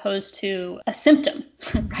as opposed to a symptom,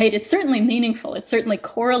 right? It's certainly meaningful. It's certainly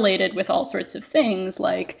correlated with all sorts of things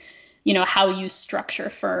like, how you structure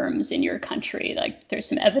firms in your country. Like there's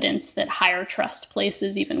some evidence that higher trust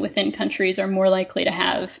places, even within countries, are more likely to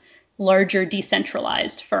have larger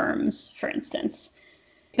decentralized firms, for instance.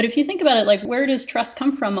 But if you think about it, like where does trust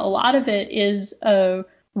come from? A lot of it is a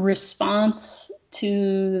response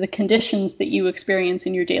to the conditions that you experience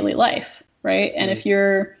in your daily life, right? And if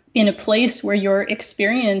you're in a place where your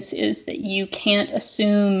experience is that you can't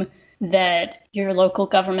assume that your local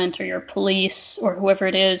government or your police or whoever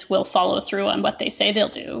it is will follow through on what they say they'll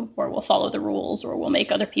do, or will follow the rules, or will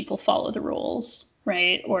make other people follow the rules,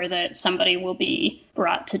 right? Or that somebody will be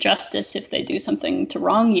brought to justice if they do something to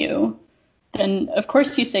wrong you, then of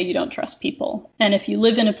course you say you don't trust people. And if you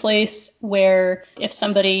live in a place where if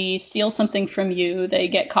somebody steals something from you, they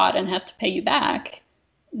get caught and have to pay you back,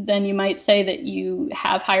 then you might say that you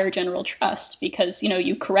have higher general trust because,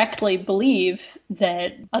 you correctly believe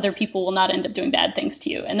that other people will not end up doing bad things to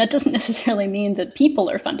you. And that doesn't necessarily mean that people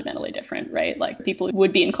are fundamentally different, right? Like people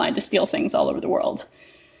would be inclined to steal things all over the world.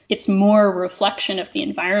 It's more a reflection of the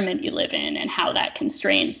environment you live in and how that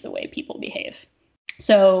constrains the way people behave.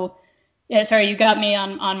 So, yeah, sorry, you got me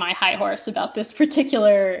on my high horse about this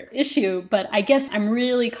particular issue, but I guess I'm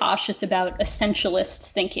really cautious about essentialist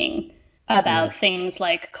thinking about things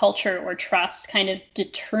like culture or trust kind of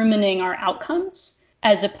determining our outcomes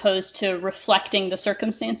as opposed to reflecting the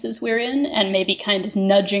circumstances we're in and maybe kind of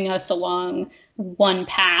nudging us along one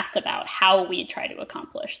path about how we try to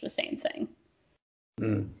accomplish the same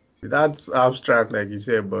thing. That's abstract, like you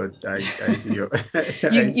said, but I see your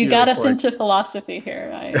you got us into philosophy here.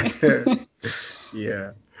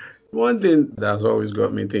 Yeah. One thing that's always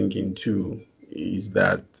got me thinking too is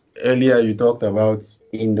that earlier you talked about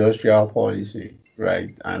industrial policy,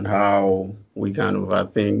 right? And how we can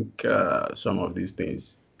overthink some of these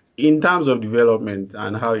things. In terms of development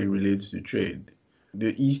and how it relates to trade,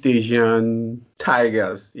 the East Asian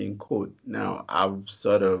tigers, in quote, now have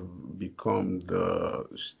sort of become the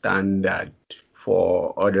standard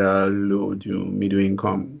for other low to middle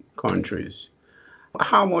income countries.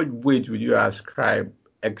 How much weight would you ascribe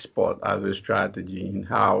export as a strategy in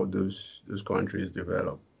how those countries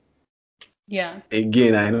develop? Yeah.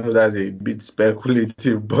 Again, I know that's a bit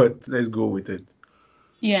speculative, but let's go with it.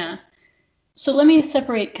 Yeah. So let me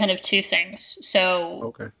separate kind of two things.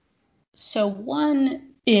 So one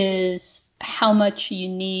is how much you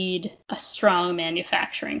need a strong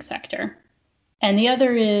manufacturing sector. And the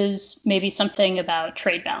other is maybe something about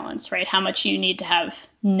trade balance, right? How much you need to have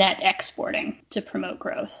net exporting to promote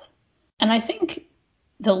growth. And I think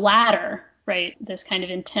the latter, right, this kind of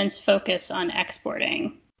intense focus on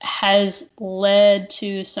exporting has led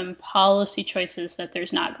to some policy choices that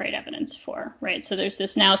there's not great evidence for, right? So there's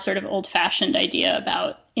this now sort of old-fashioned idea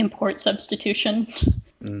about import substitution,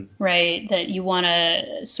 right? That you want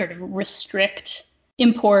to sort of restrict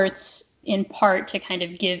imports in part to kind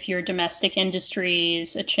of give your domestic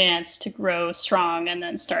industries a chance to grow strong and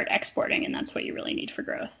then start exporting, and that's what you really need for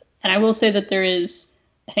growth. And I will say that there is,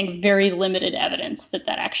 I think, very limited evidence that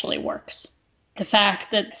that actually works. The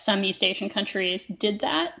fact that some East Asian countries did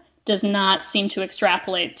that does not seem to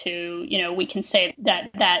extrapolate to, we can say that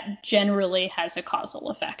that generally has a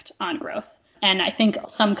causal effect on growth. And I think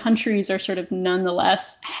some countries are sort of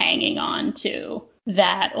nonetheless hanging on to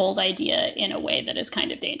that old idea in a way that is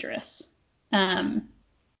kind of dangerous.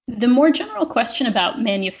 The more general question about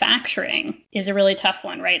manufacturing is a really tough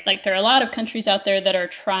one, right? Like there are a lot of countries out there that are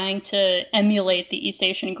trying to emulate the East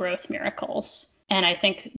Asian growth miracles. And I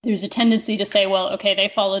think there's a tendency to say, well, okay, they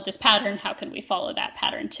followed this pattern. How can we follow that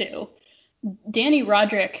pattern too? Danny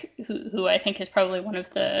Roderick, who I think is probably one of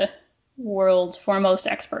the world's foremost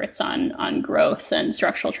experts on growth and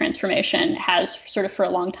structural transformation, has sort of for a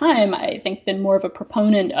long time, I think, been more of a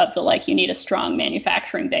proponent of the you need a strong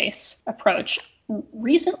manufacturing base approach.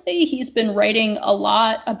 Recently, he's been writing a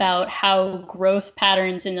lot about how growth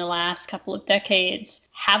patterns in the last couple of decades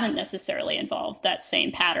haven't necessarily involved that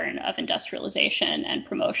same pattern of industrialization and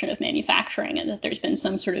promotion of manufacturing, and that there's been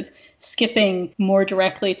some sort of skipping more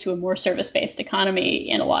directly to a more service-based economy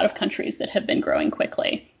in a lot of countries that have been growing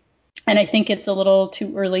quickly. And I think it's a little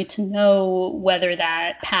too early to know whether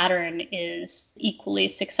that pattern is equally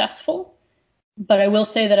successful. But I will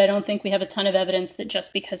say that I don't think we have a ton of evidence that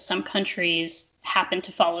just because some countries happen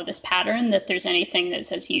to follow this pattern, that there's anything that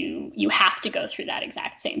says you have to go through that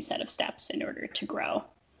exact same set of steps in order to grow.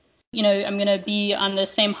 I'm going to be on the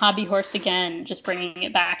same hobby horse again, just bringing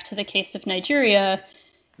it back to the case of Nigeria.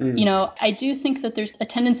 I do think that there's a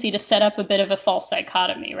tendency to set up a bit of a false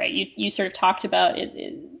dichotomy, right? You sort of talked about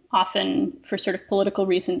it often for sort of political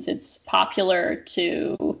reasons. It's popular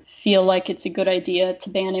to feel like it's a good idea to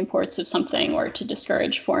ban imports of something or to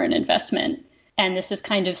discourage foreign investment. And this is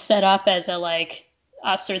kind of set up as a like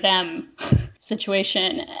us or them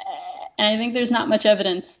situation. And I think there's not much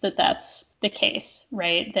evidence that that's the case,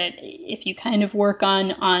 right? That if you kind of work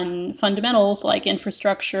on fundamentals like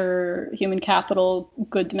infrastructure, human capital,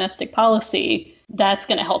 good domestic policy, that's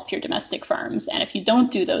going to help your domestic firms. And if you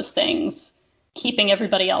don't do those things, keeping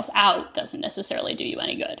everybody else out doesn't necessarily do you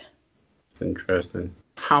any good. Interesting.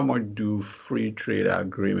 How much do free trade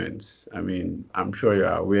agreements, I mean, I'm sure you're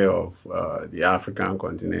aware of the African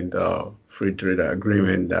Continental Free Trade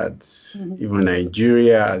Agreement that even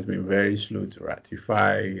Nigeria has been very slow to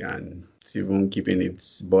ratify, and it's even keeping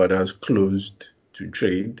its borders closed to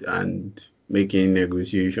trade and making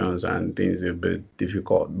negotiations and things a bit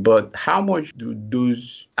difficult. But how much do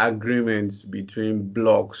those agreements between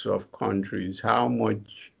blocks of countries, how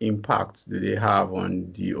much impact do they have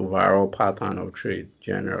on the overall pattern of trade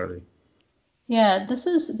generally? Yeah, this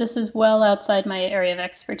is well outside my area of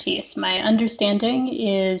expertise. My understanding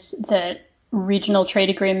is that regional trade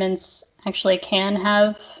agreements actually can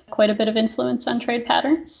have quite a bit of influence on trade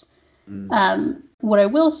patterns. What I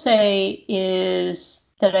will say is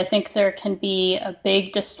that I think there can be a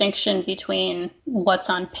big distinction between what's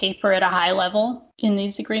on paper at a high level in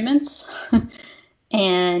these agreements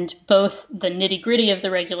and both the nitty-gritty of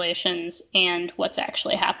the regulations and what's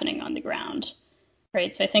actually happening on the ground,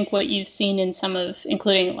 right? So I think what you've seen in some of,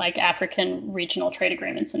 including like African regional trade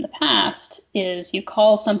agreements in the past, is you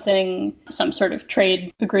call something some sort of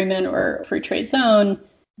trade agreement or free trade zone,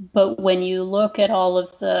 but when you look at all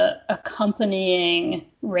of the accompanying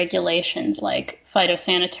regulations like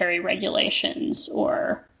phytosanitary regulations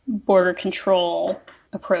or border control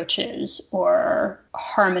approaches or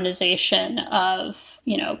harmonization of,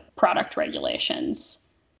 product regulations,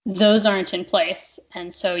 those aren't in place.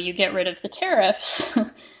 And so you get rid of the tariffs,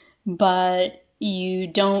 but you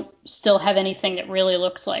don't still have anything that really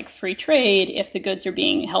looks like free trade if the goods are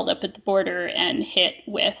being held up at the border and hit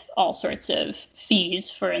with all sorts of fees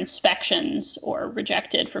for inspections or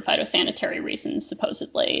rejected for phytosanitary reasons,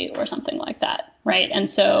 supposedly, or something like that, right? And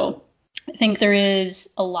so I think there is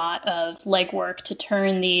a lot of legwork to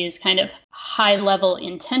turn these kind of high-level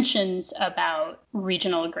intentions about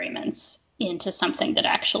regional agreements into something that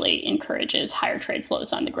actually encourages higher trade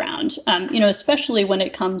flows on the ground, especially when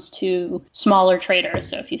it comes to smaller traders.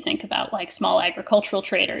 So if you think about like small agricultural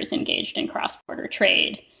traders engaged in cross-border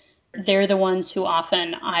trade, they're the ones who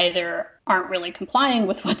often either aren't really complying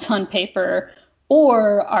with what's on paper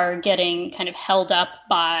or are getting kind of held up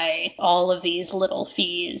by all of these little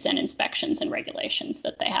fees and inspections and regulations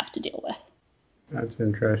that they have to deal with. That's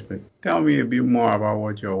interesting. Tell me a bit more about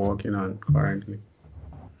what you're working on currently.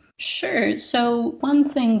 Sure. So one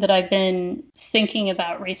thing that I've been thinking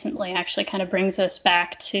about recently actually kind of brings us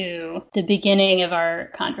back to the beginning of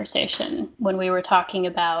our conversation when we were talking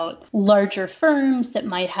about larger firms that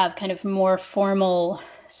might have kind of more formal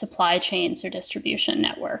supply chains or distribution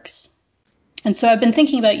networks. And so I've been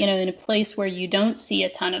thinking about, in a place where you don't see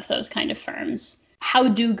a ton of those kind of firms, how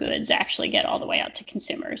do goods actually get all the way out to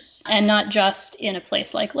consumers? And not just in a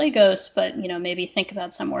place like Lagos, but, maybe think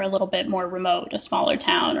about somewhere a little bit more remote, a smaller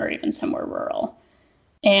town, or even somewhere rural.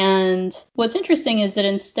 And what's interesting is that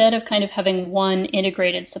instead of kind of having one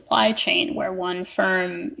integrated supply chain where one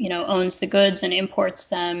firm, owns the goods and imports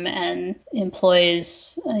them and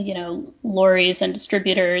employs, lorries and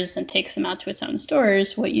distributors and takes them out to its own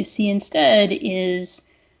stores, what you see instead is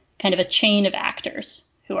kind of a chain of actors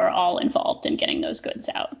who are all involved in getting those goods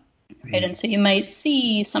out, right? And so you might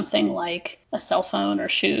see something like a cell phone or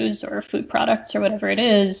shoes or food products or whatever it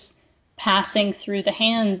is passing through the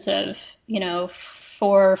hands of,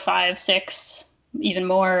 4, 5, 6, even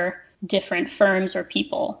more different firms or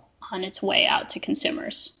people on its way out to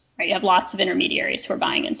consumers, right? You have lots of intermediaries who are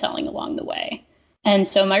buying and selling along the way. And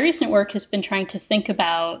so my recent work has been trying to think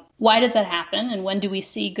about why does that happen and when do we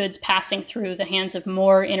see goods passing through the hands of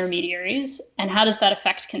more intermediaries and how does that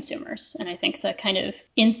affect consumers? And I think the kind of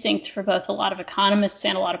instinct for both a lot of economists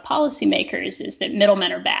and a lot of policymakers is that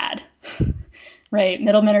middlemen are bad, right?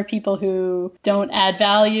 Middlemen are people who don't add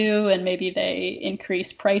value and maybe they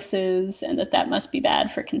increase prices and that must be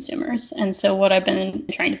bad for consumers. And so what I've been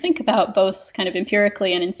trying to think about both kind of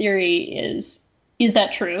empirically and in theory is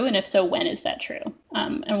that true? And if so, when is that true?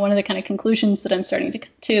 And one of the kind of conclusions that I'm starting to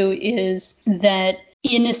come to is that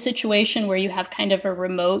in a situation where you have kind of a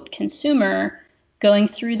remote consumer, going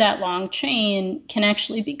through that long chain can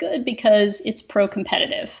actually be good because it's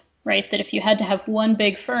pro-competitive, right? That if you had to have one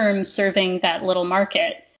big firm serving that little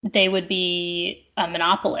market, they would be a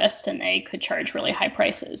monopolist and they could charge really high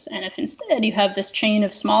prices. And if instead you have this chain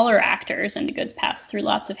of smaller actors and the goods pass through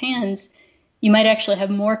lots of hands, you might actually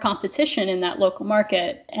have more competition in that local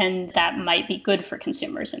market, and that might be good for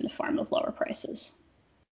consumers in the form of lower prices.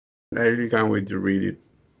 I really can't wait to read it.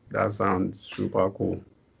 That sounds super cool.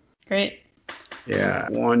 Great. Yeah,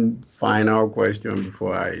 one final question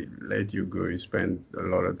before I let you go. You spent a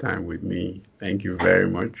lot of time with me. Thank you very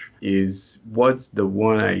much. Is what's the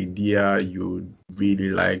one idea you'd really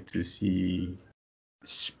like to see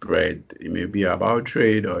spread? It may be about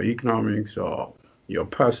trade or economics or your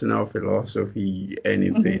personal philosophy,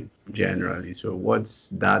 anything generally. So what's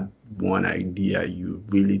that one idea you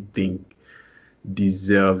really think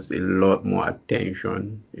deserves a lot more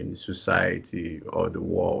attention in society or the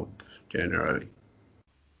world generally?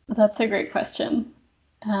 That's a great question.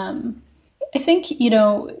 I think,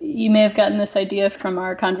 you may have gotten this idea from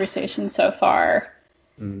our conversation so far,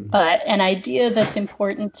 but an idea that's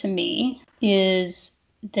important to me is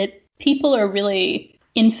that people are really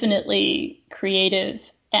infinitely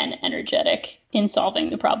creative and energetic in solving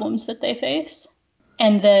the problems that they face,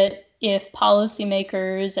 and that if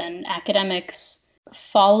policymakers and academics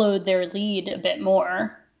followed their lead a bit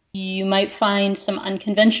more, you might find some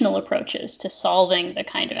unconventional approaches to solving the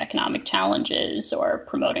kind of economic challenges or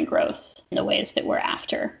promoting growth in the ways that we're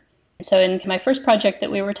after. So in my first project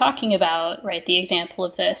that we were talking about, right, the example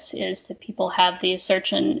of this is that people have these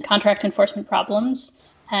search and contract enforcement problems,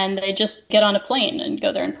 and they just get on a plane and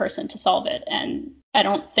go there in person to solve it. And I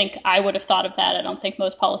don't think I would have thought of that. I don't think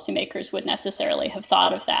most policymakers would necessarily have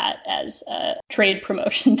thought of that as a trade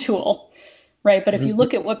promotion tool. Right. But if you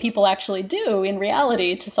look at what people actually do in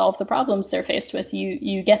reality to solve the problems they're faced with,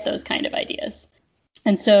 you get those kind of ideas.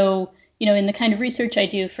 And so, in the kind of research I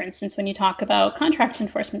do, for instance, when you talk about contract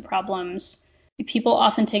enforcement problems, people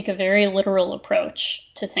often take a very literal approach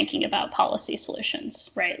to thinking about policy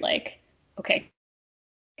solutions, right? Like, okay,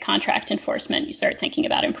 contract enforcement, you start thinking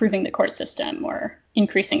about improving the court system or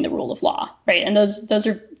increasing the rule of law, right? And those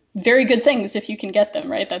are very good things if you can get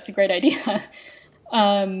them, right? That's a great idea.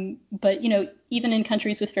 But, even in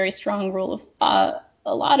countries with very strong rule of law,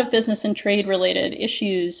 a lot of business and trade related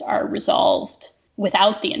issues are resolved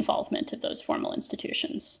without the involvement of those formal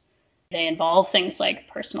institutions. They involve things like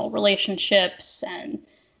personal relationships and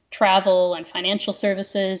travel and financial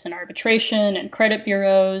services and arbitration and credit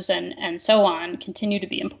bureaus and so on continue to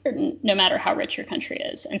be important no matter how rich your country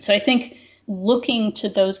is. And so I think looking to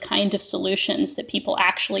those kind of solutions that people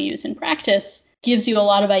actually use in practice gives you a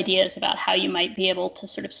lot of ideas about how you might be able to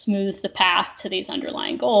sort of smooth the path to these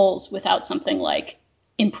underlying goals without something like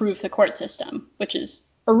improve the court system, which is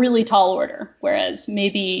a really tall order, whereas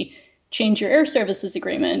maybe change your air services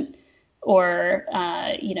agreement or,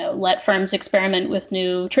 let firms experiment with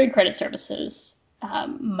new trade credit services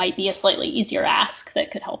might be a slightly easier ask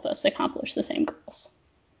that could help us accomplish the same goals.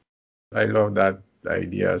 I love that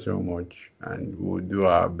idea so much, and we'll do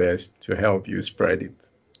our best to help you spread it.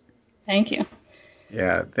 Thank you.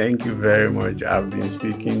 Yeah, thank you very much. I've been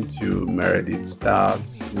speaking to Meredith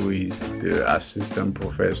Starks, who is the Assistant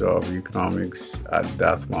Professor of Economics at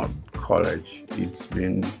Dartmouth College. It's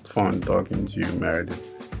been fun talking to you,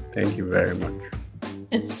 Meredith. Thank you very much.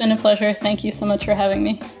 It's been a pleasure. Thank you so much for having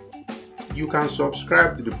me. You can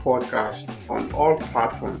subscribe to the podcast on all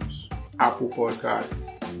platforms: Apple Podcasts,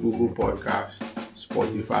 Google Podcasts,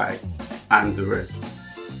 Spotify, and the rest.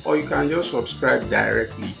 Or you can just subscribe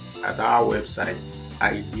directly at our website,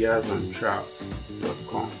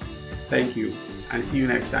 ideasontrap.com. Thank you, and see you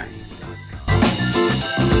next time.